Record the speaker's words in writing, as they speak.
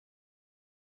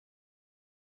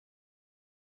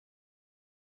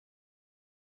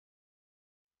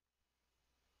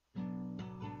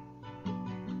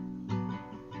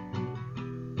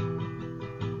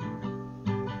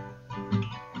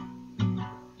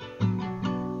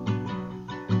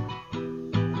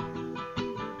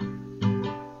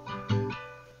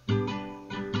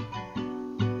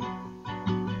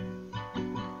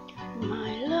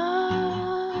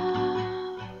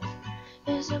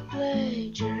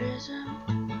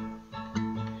plagiarism.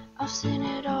 I've seen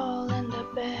it all in the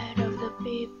bed of the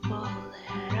people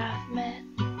that I've met.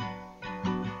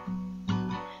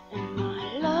 And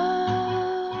my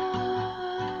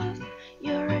love,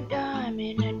 you're a dime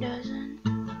in a dozen.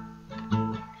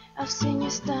 I've seen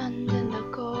you stand in the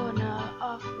corner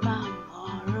of my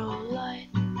moral light,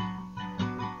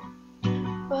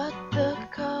 but the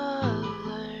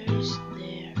colors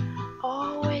there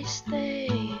always stay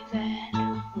that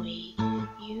way.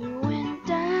 You went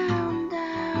down,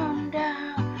 down,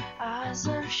 down, eyes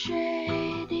of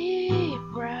shady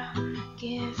brown,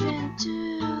 given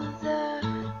to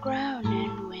the ground,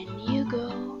 and when you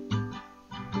go,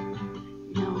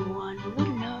 no one would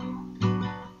know.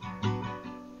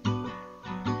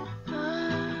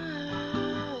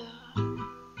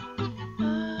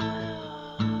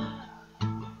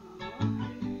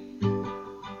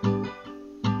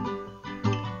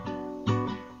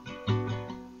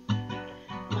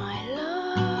 My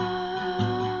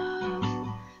love,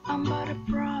 I'm but a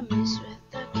promise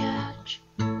with a catch,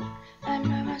 and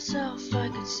I myself I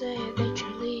could say that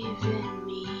you're leaving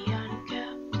me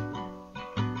unkept.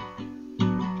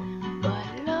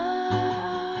 But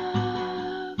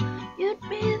love, you'd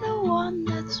be the one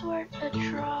that's worth a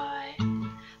try.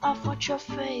 I've watched your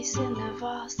face in the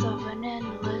vast of an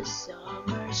endless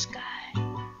summer sky.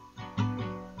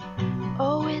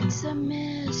 Oh, it's a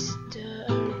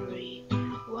mystery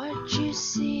what you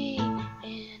see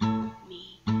in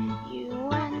me. You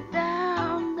went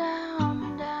down,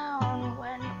 down, down,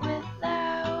 went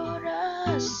without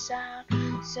a sound.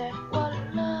 Said what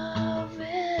love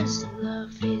is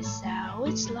how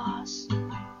it's lost,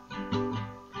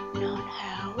 not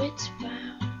how it's found.